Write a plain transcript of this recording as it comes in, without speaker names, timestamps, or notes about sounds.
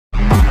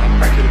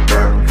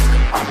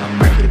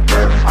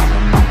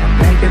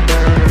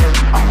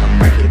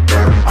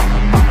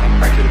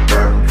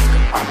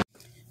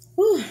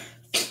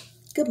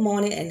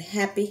morning and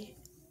happy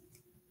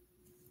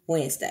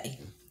Wednesday.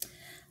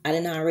 I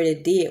done already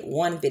did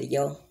one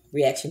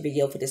reaction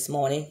video for this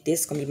morning. This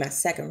is going to be my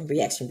second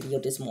reaction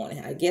video this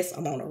morning. I guess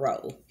I'm on a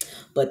roll.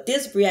 But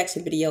this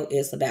reaction video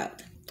is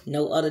about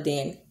no other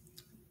than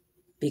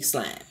Big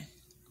Slime.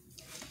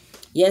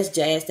 Yes,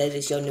 Jazz, that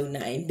is your new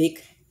name.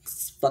 Big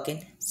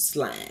fucking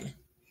Slime.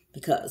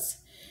 Because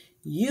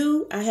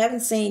I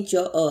haven't seen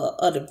your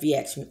other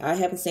reaction. I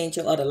haven't seen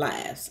your other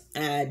lives.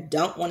 I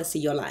don't want to see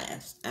your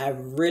lives. I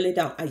really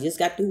don't. I just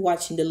got through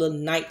watching the little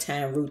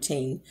nighttime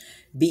routine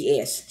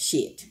BS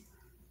shit.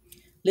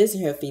 Listen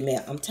here,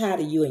 female. I'm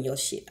tired of you and your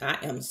shit. I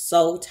am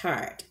so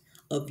tired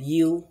of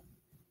you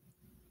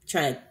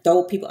trying to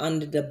throw people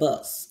under the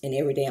bus and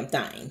every damn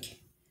thing.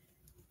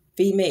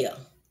 Female.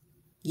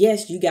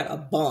 Yes, you got a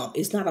bomb.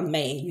 It's not a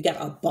man. You got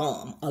a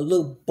bomb. A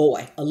little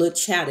boy. A little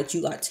child that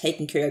you are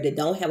taking care of that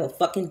don't have a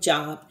fucking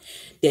job.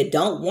 That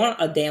don't want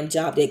a damn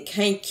job. That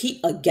can't keep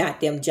a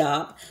goddamn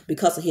job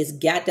because of his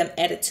goddamn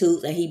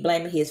attitudes. And he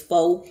blaming his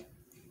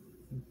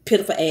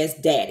pitiful ass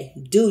daddy.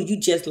 Dude, you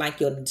just like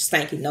your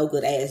stanky no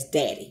good ass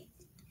daddy.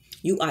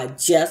 You are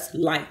just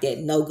like that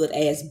no good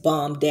ass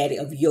bomb daddy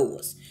of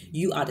yours.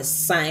 You are the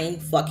same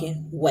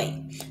fucking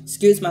way.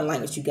 Excuse my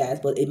language, you guys,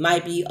 but it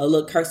might be a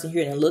little cursing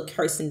here and a little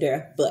cursing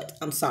there, but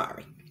I'm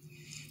sorry.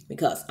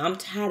 Because I'm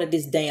tired of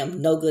this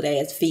damn no good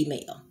ass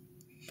female.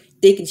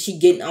 Thinking she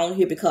getting on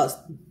here because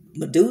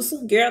Medusa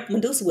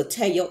would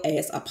tear your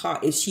ass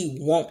apart if she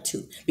want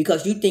to.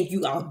 Because you think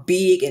you are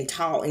big and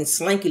tall and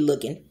slanky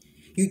looking.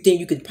 You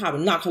think you could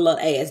probably knock her little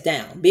ass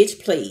down.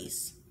 Bitch,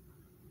 please.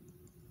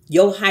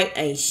 Your height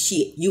ain't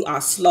shit. You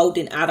are slow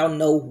than I don't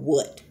know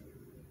what.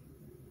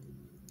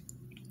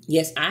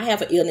 Yes, I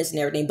have an illness and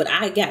everything, but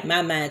I got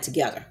my mind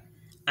together.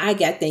 I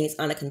got things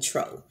under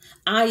control.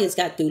 I just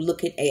got through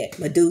looking at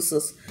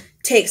Medusa's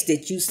text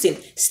that you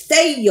sent.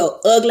 Stay your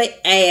ugly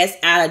ass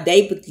out of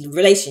their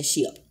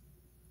relationship.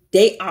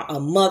 They are a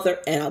mother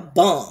and a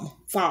bum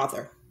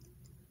father.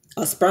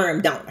 A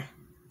sperm donor.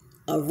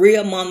 A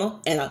real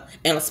mama and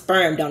a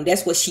sperm donor.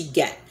 That's what she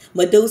got.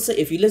 Medusa,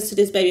 if you listen to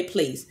this, baby,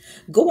 please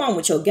go on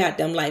with your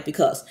goddamn life,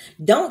 because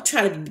don't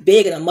try to be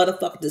begging a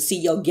motherfucker to see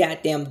your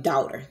goddamn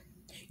daughter.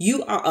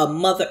 You are a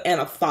mother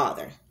and a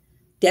father.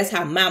 That's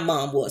how my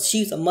mom was.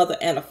 She's a mother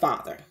and a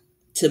father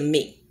to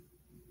me.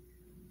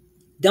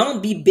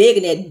 Don't be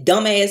begging that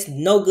dumbass,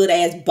 no good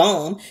ass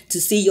bum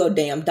to see your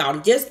damn daughter.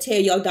 Just tell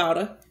your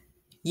daughter,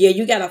 yeah,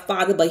 you got a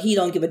father, but he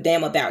don't give a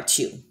damn about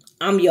you.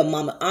 I'm your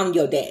mama. I'm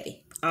your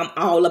daddy. I'm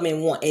all of them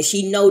in one. And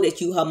she know that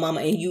you her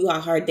mama and you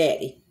are her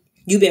daddy.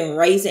 You've been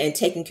raising and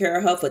taking care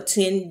of her for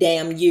 10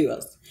 damn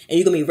years. And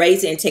you're going to be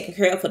raising and taking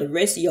care of her for the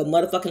rest of your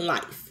motherfucking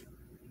life.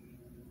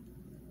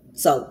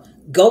 So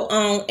go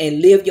on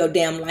and live your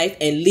damn life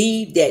and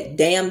leave that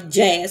damn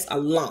Jazz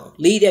alone.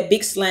 Leave that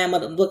Big Slime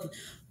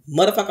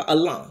motherfucker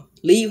alone.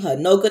 Leave her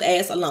no good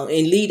ass alone.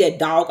 And leave that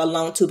dog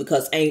alone too,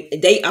 because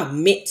they are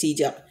meant to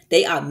each other.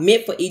 They are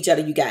meant for each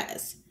other, you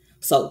guys.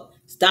 So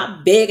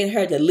stop begging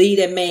her to leave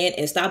that man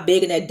and stop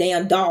begging that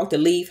damn dog to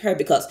leave her,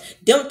 because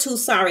them two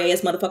sorry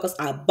ass motherfuckers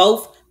are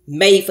both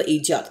made for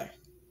each other.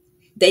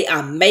 They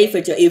are made for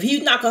each other. If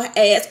you knock her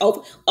ass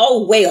over,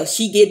 oh well,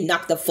 she get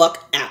knocked the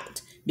fuck out.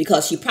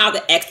 Because she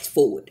probably asked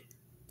for it.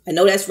 I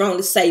know that's wrong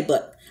to say,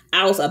 but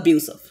I was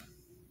abusive.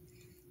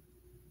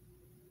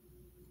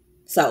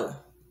 So,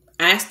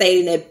 I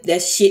stayed in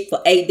that shit for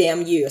 8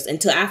 damn years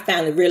until I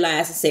finally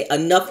realized and said,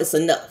 enough is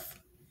enough.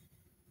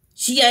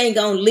 She ain't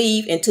gonna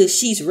leave until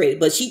she's ready,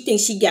 but she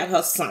thinks she got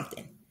her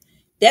something.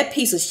 That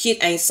piece of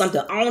shit ain't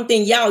something. The only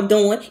thing y'all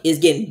doing is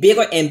getting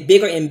bigger and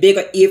bigger and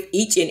bigger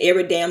each and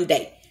every damn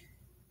day.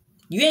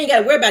 You ain't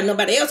gotta worry about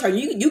nobody else.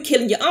 You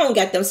killing your own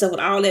goddamn self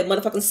with all that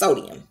motherfucking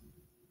sodium.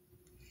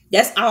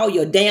 That's all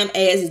your damn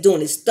ass is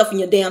doing, is stuffing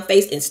your damn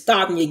face and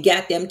starving your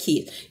goddamn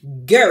kids.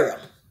 Girl.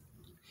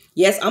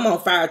 Yes, I'm on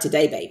fire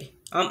today,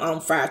 baby. I'm on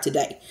fire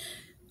today.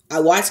 I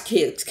watched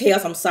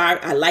Chaos. I'm sorry.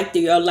 I liked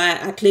your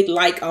live. I clicked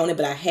like on it,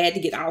 but I had to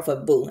get off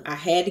of boo. I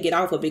had to get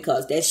off of it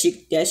because that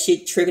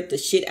shit triggered the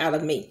shit out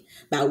of me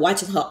by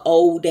watching her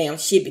old damn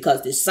shit,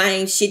 because the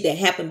same shit that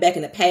happened back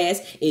in the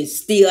past is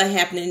still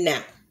happening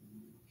now.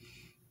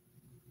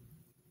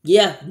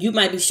 Yeah, you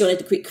might be showing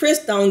it to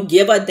Chris don't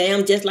give a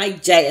damn, just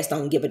like Jazz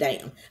don't give a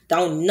damn.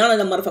 None of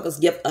them motherfuckers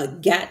give a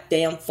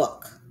goddamn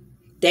fuck.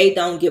 They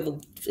don't give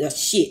a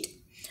shit.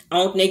 I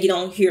don't think you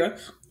don't hear,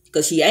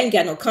 because she ain't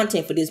got no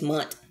content for this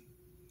month.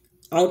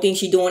 I don't think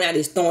she doing out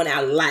is throwing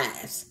out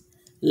lives.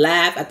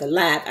 Live after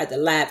live after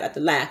live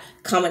after live.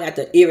 Coming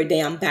after every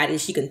damn body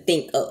she can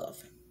think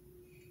of.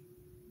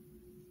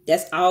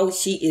 That's all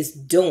she is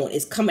doing,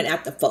 is coming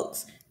after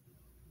folks.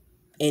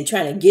 And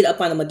trying to get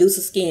up on the Medusa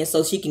skin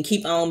so she can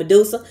keep on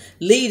Medusa.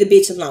 Leave the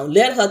bitch alone.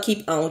 Let her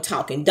keep on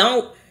talking.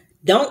 Don't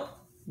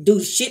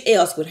do shit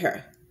else with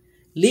her.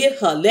 Let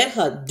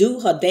her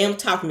do her damn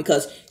talking,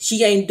 because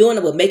she ain't doing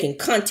it but making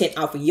content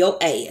off of your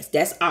ass.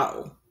 That's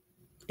all.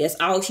 That's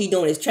all she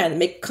doing, is trying to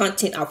make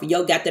content off of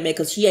your goddamn ass,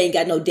 because she ain't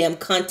got no damn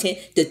content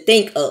to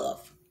think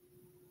of.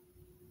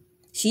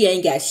 She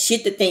ain't got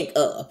shit to think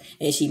of.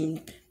 And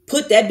she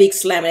put that big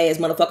slamming ass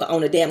motherfucker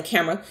on the damn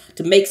camera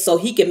to make so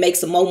he can make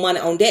some more money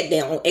on that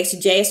damn on Extra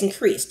Jazz and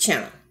Chris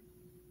channel.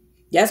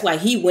 That's why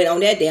he went on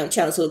that damn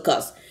channel, so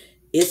because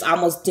it's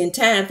almost in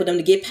time for them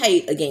to get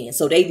paid again.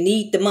 So they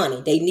need the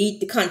money. They need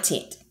the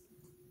content.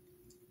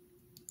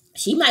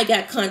 She might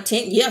got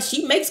content. Yeah,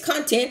 she makes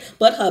content,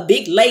 but her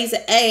big lazy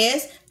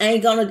ass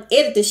ain't gonna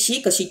edit the shit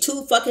because she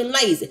too fucking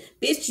lazy.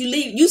 Bitch,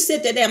 you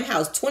sit that damn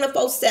house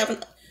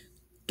 24/7,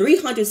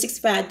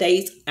 365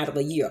 days out of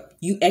a year.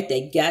 You at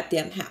that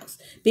goddamn house.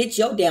 Bitch,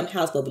 your damn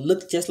house will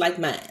look just like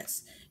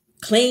mine's.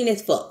 Clean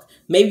as fuck.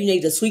 Maybe you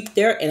need to sweep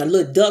there and a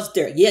little dust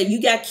there. Yeah,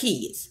 you got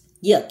kids.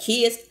 Yeah,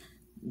 kids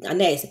are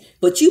nasty.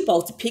 But you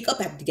supposed to pick up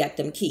after you got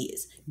them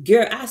kids.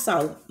 Girl, I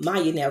saw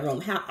Maya in that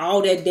room. How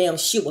all that damn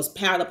shit was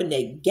piled up in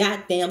that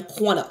goddamn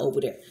corner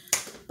over there.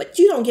 But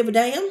you don't give a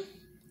damn.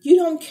 You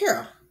don't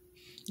care.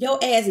 Your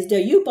ass is there.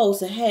 You supposed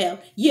to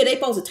have. Yeah, they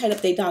supposed to tidy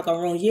up their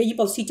doggone room. Yeah, you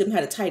supposed to teach them how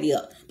to tidy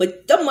up.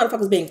 But them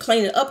motherfuckers been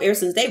cleaning up ever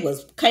since they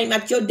came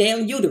out your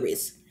damn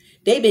uterus.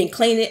 They been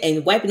cleaning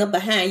and wiping up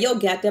behind your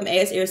goddamn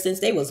ass ever since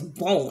they was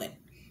born.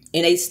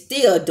 And they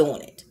still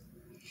doing it.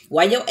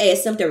 While your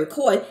ass up there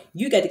recording,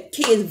 you got the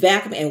kids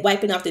vacuuming and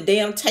wiping off the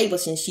damn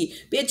tables and shit.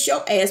 Bitch,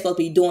 your ass supposed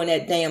to be doing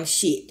that damn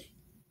shit.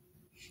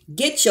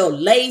 Get your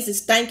lazy,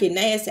 stinking,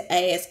 nasty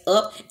ass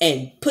up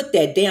and put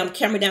that damn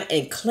camera down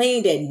and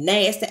clean that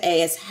nasty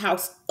ass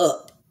house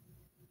up.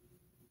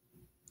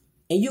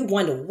 And you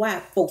wonder why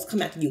folks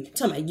come after you,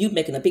 talking about you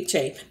making a big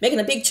change.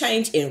 Making a big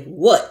change in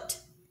what?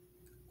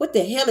 What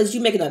the hell is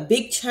you making a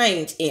big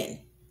change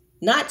in?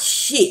 Not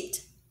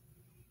shit.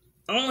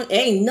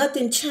 Ain't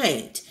nothing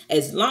changed.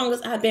 As long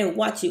as I've been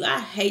watching you, I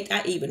hate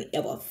I even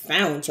ever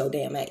found your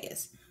damn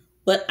ass.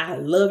 But I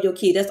love your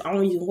kid. That's the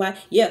only reason why.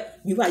 Yeah,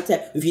 you right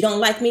there. If you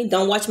don't like me,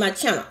 don't watch my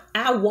channel.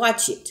 I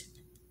watch it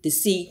to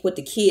see what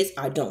the kids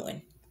are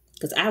doing.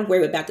 Because I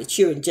worry about the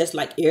children just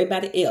like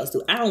everybody else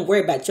do. I don't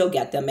worry about your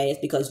goddamn ass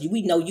because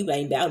we know you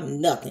ain't about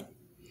nothing.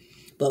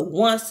 But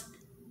once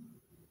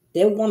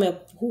that woman,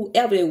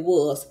 whoever it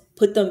was,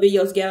 put them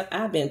videos together,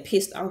 I've been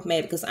pissed off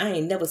mad because I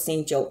ain't never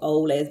seen your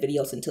old ass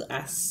videos until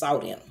I saw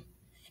them.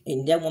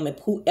 And that woman,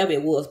 whoever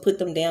it was, put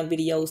them damn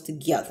videos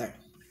together.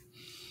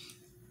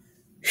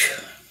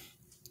 Whew.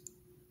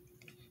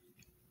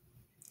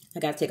 I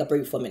gotta take a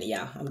break for a minute,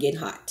 y'all. I'm getting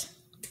hot.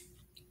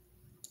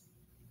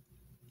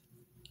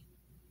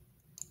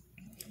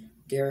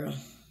 Girl,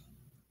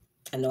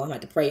 I know I'm gonna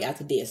have to pray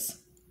after this.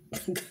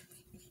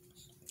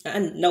 I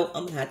know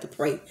I'm gonna have to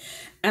pray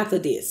after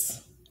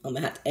this. I'm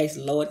gonna have to ask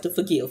the Lord to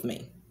forgive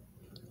me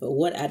for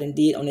what I done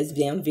did on this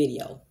damn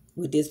video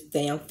with this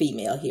damn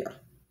female here.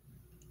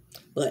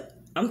 But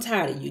I'm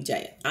tired of you,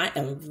 Jay. I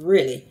am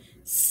really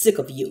sick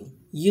of you.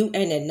 You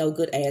and that no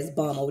good ass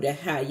bum over there,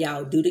 how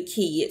y'all do the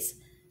kids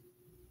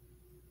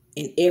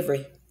and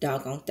every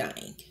doggone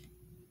thing.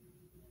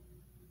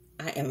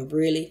 I am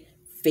really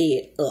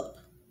fed up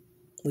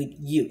with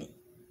you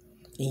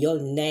and your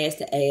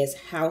nasty ass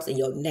house and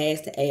your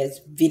nasty ass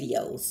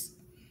videos.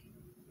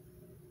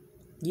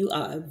 You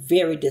are a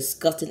very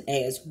disgusting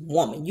ass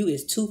woman. You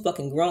is too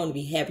fucking grown to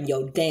be having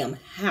your damn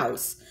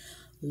house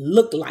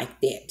look like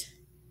that.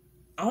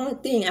 Only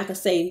thing I can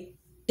say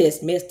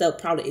that's messed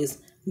up probably is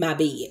my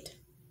bed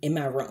in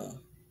my room.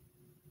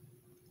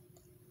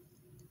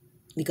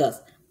 Because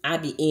I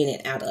be in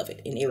and out of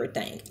it and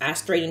everything. I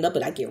straighten up,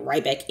 but I get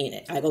right back in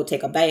it. I go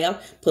take a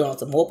bath, put on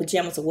some more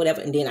pajamas or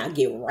whatever, and then I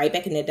get right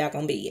back in that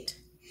doggone bed.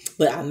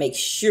 But I make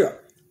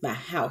sure my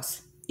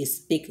house is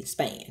spick and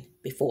span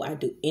before I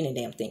do any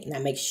damn thing. And I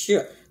make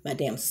sure my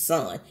damn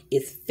son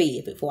is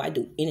fed before I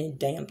do any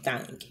damn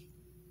thing.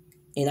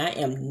 And I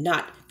am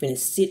not finna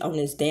sit on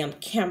this damn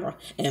camera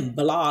and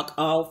blog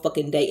all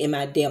fucking day and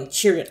my damn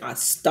children are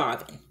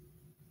starving.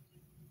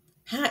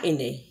 How in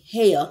the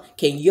hell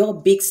can your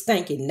big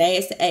stinking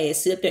nasty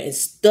ass sit up there and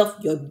stuff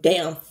your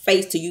damn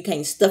face till you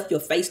can't stuff your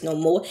face no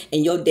more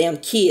and your damn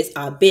kids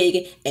are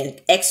begging and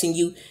asking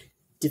you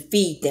to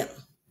feed them?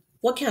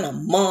 What kind of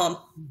mom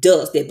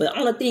does that? But the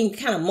only thing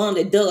kind of mom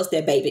that does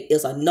that, baby,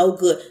 is a no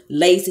good,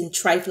 lazy,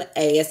 trifling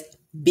ass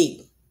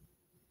bitch.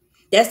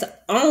 That's the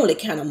only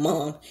kind of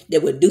mom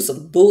that would do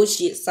some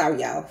bullshit.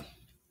 Sorry, y'all.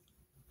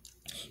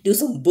 Do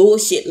some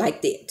bullshit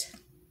like that.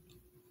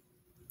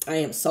 I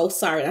am so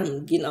sorry.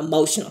 I'm getting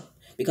emotional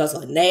because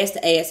of a nasty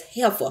ass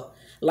heifer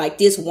like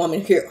this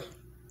woman here.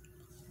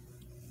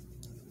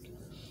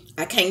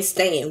 I can't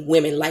stand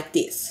women like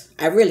this.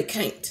 I really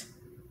can't.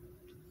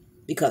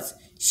 Because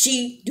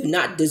she do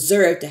not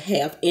deserve to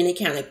have any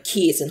kind of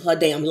kids in her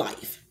damn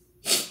life.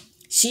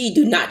 She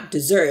do not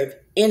deserve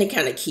any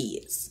kind of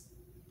kids.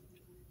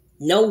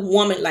 No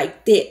woman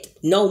like that,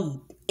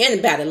 no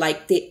anybody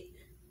like that,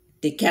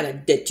 they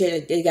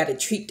gotta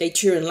treat their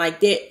children like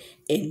that.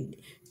 And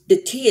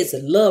the kids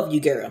love you,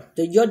 girl.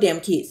 Your damn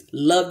kids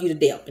love you to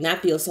death. And I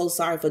feel so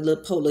sorry for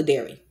little Polar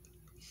Dairy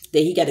that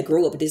he got to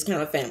grow up with this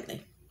kind of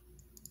family.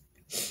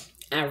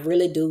 I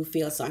really do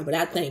feel sorry, but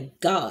I thank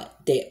God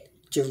that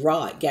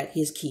Gerard got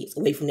his kids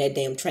away from that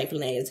damn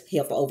trifling ass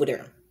heifer over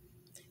there.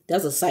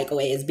 That's a psycho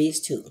ass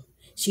bitch too.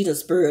 She done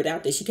spurred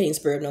out that she can't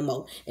spur no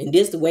more. And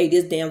this the way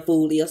this damn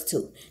fool is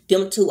too.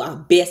 Them two are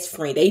best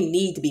friends. They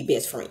need to be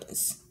best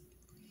friends.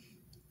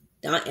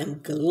 I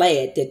am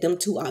glad that them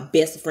two are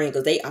best friends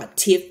because they are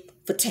tit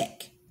for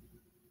tat.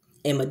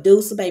 And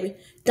Medusa, baby,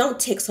 don't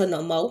text her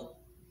no more.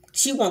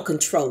 She want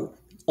control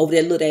over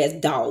that little ass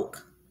dog.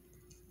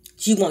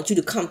 She wants you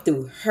to come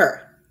through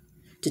her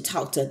to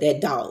talk to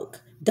that dog.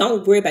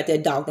 Don't worry about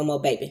that dog no more,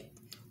 baby.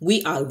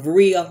 We are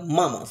real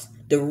mamas.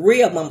 The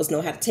real mamas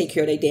know how to take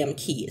care of their damn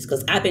kids.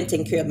 Because I've been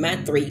taking care of my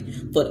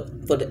 3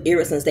 for the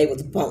era since they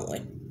was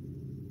born.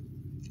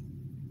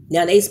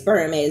 Now they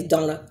sperm ass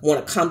donor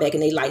want to come back in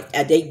their life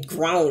as they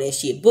grown and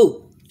shit.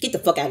 Boo, get the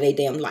fuck out of their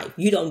damn life.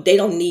 They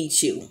don't need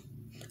you.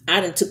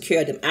 I done took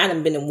care of them. I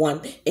done been the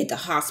one at the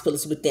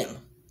hospitals with them.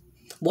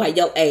 While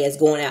your ass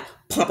going out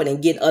pumping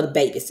and getting other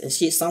babies and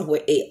shit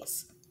somewhere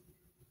else.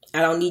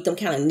 I don't need them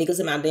kind of niggas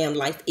in my damn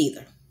life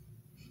either.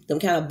 Them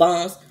kind of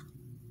bombs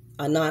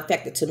are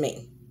non-effective to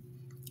me.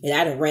 And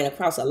I done ran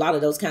across a lot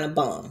of those kind of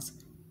bombs.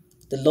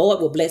 The Lord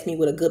will bless me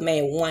with a good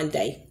man one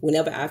day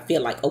whenever I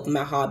feel like open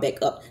my heart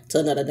back up to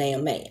another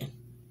damn man.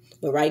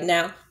 But right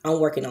now, I'm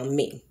working on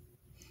me.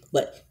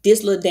 But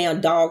this little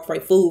damn dog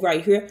fool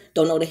right here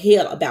don't know the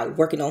hell about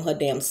working on her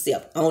damn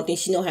self. I don't think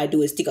she know how to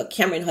do is stick a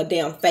camera in her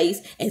damn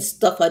face and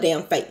stuff her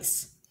damn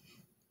face.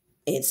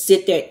 And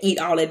sit there and eat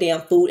all that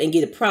damn food and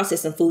get the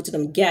processing food to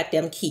them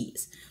goddamn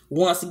kids.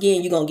 Once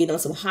again, you're going to get them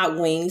some hot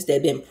wings that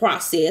have been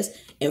processed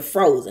and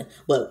frozen.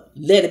 But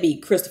let it be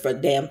Christopher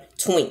damn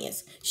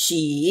twins.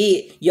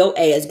 Shit, your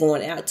ass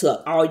going out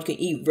to all you can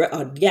eat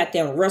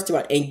goddamn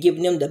restaurant and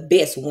giving them the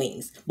best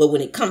wings. But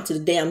when it comes to the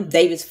damn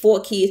Davis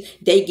 4 kids,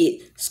 they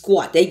get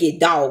squat. They get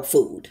dog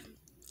food.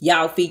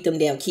 Y'all feed them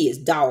damn kids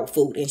dog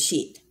food and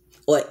shit.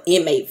 Or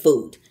inmate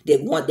food.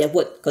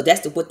 Because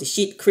that's what the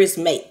shit Chris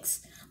makes.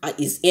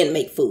 Is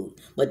inmate food.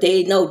 But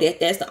they know that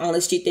that's the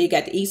only shit they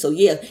got to eat. So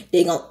yeah,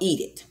 they gonna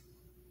eat it.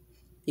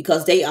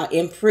 Because they are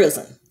in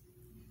prison.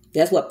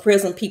 That's what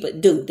prison people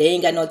do. They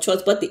ain't got no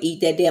choice but to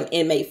eat that damn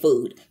inmate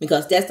food.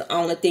 Because that's the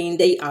only thing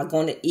they are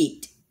going to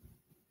eat.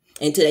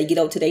 Until they get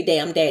over to their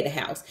damn daddy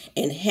house.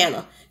 And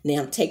Hannah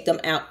now take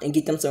them out and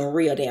get them some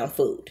real damn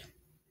food.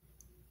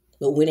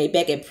 But when they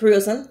back at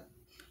prison,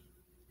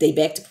 they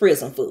back to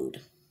prison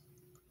food.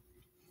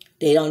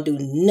 They don't do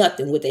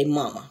nothing with their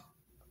mama.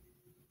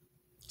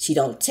 She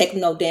don't take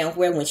them no damn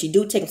where. When she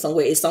do take them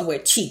somewhere, it's somewhere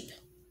cheap.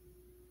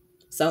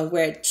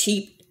 Somewhere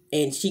cheap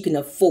and she can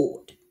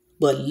afford.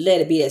 But let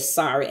it be that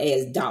sorry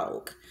ass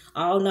dog.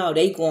 Oh no,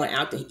 they going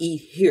out to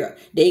eat here.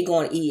 They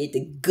going to eat at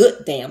the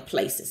good damn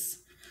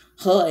places.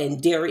 Her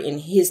and Derry and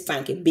his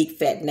stinking big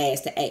fat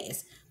nasty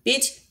ass.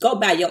 Bitch, go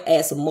buy your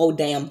ass some more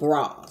damn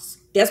bras.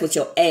 That's what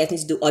your ass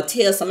needs to do. Or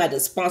tell somebody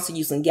to sponsor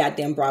you some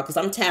goddamn bra. Because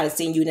I'm tired of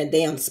seeing you in that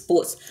damn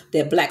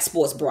that black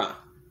sports bra.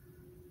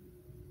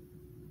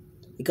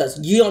 Because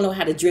you don't know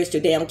how to dress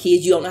your damn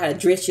kids. You don't know how to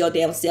dress your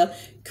damn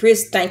self.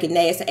 Chris stinking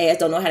nasty ass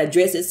don't know how to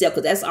dress himself.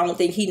 Because that's the only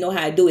thing he know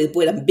how to do is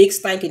wear them big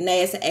stinking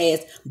nasty ass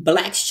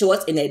black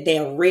shorts and that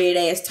damn red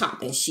ass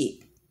top and shit.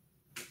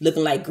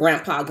 Looking like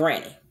grandpa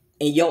granny.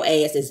 And your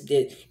ass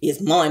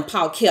is Ma and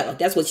Pa Kettle.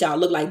 That's what y'all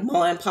look like,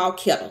 Ma and Pa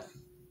Kettle.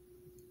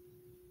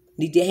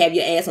 Need to have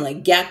your ass on a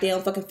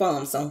goddamn fucking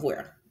farm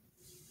somewhere.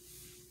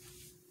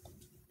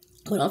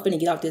 But I'm finna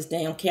get off this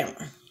damn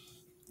camera.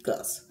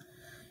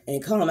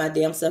 And calm my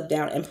damn self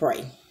down and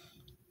pray.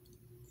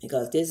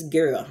 Because this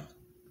girl,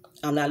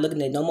 I'm not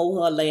looking at no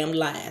more her lamb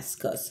lies.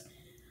 Because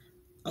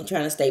I'm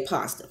trying to stay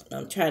positive.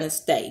 I'm trying to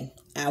stay.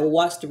 I will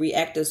watch the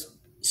reactors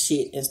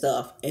shit and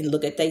stuff. And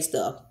look at their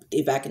stuff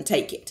if I can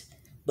take it.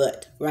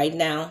 But right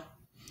now,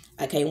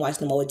 I can't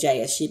watch no more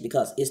Jazz shit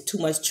because it's too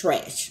much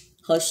trash.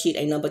 Her shit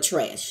ain't nothing but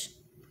trash.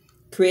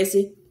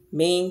 Chrissy,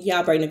 me,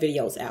 y'all bring the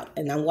videos out.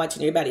 And I'm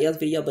watching everybody else's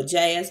video. But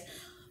Jazz,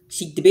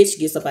 the bitch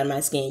gets up on my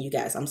skin, you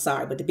guys. I'm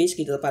sorry, but the bitch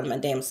gets up on my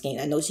damn skin.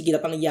 I know she get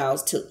up on the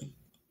y'all's too.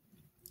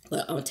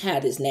 But I'm tired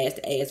of this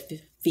nasty ass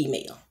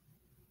female.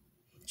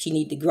 She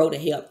need to grow the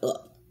hell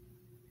up.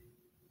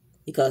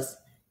 Because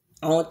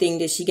the only thing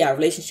that she got a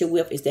relationship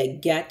with is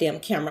that goddamn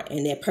camera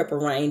and that Purple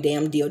Rain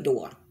damn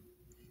dildo.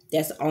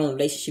 That's the only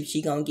relationship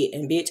she gonna get.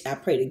 And bitch, I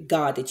pray to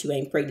God that you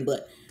ain't pregnant,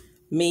 but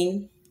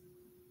me.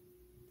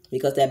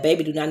 Because that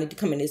baby do not need to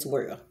come in this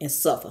world and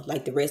suffer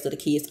like the rest of the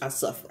kids are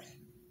suffering.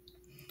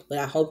 But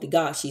I hope to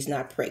God she's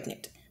not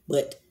pregnant.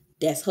 But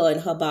that's her and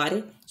her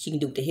body. She can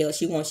do what the hell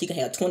she wants. She can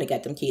have 20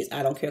 goddamn kids.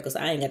 I don't care because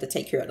I ain't got to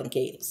take care of them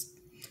kids.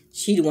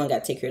 She the one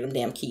got to take care of them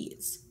damn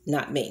kids.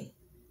 Not me.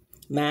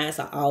 Mine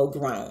are all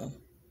grown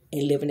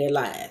and living their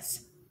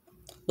lives.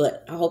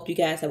 But I hope you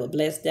guys have a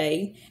blessed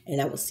day.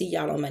 And I will see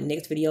y'all on my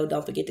next video.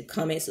 Don't forget to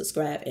comment,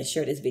 subscribe, and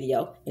share this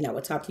video. And I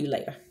will talk to you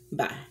later.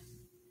 Bye.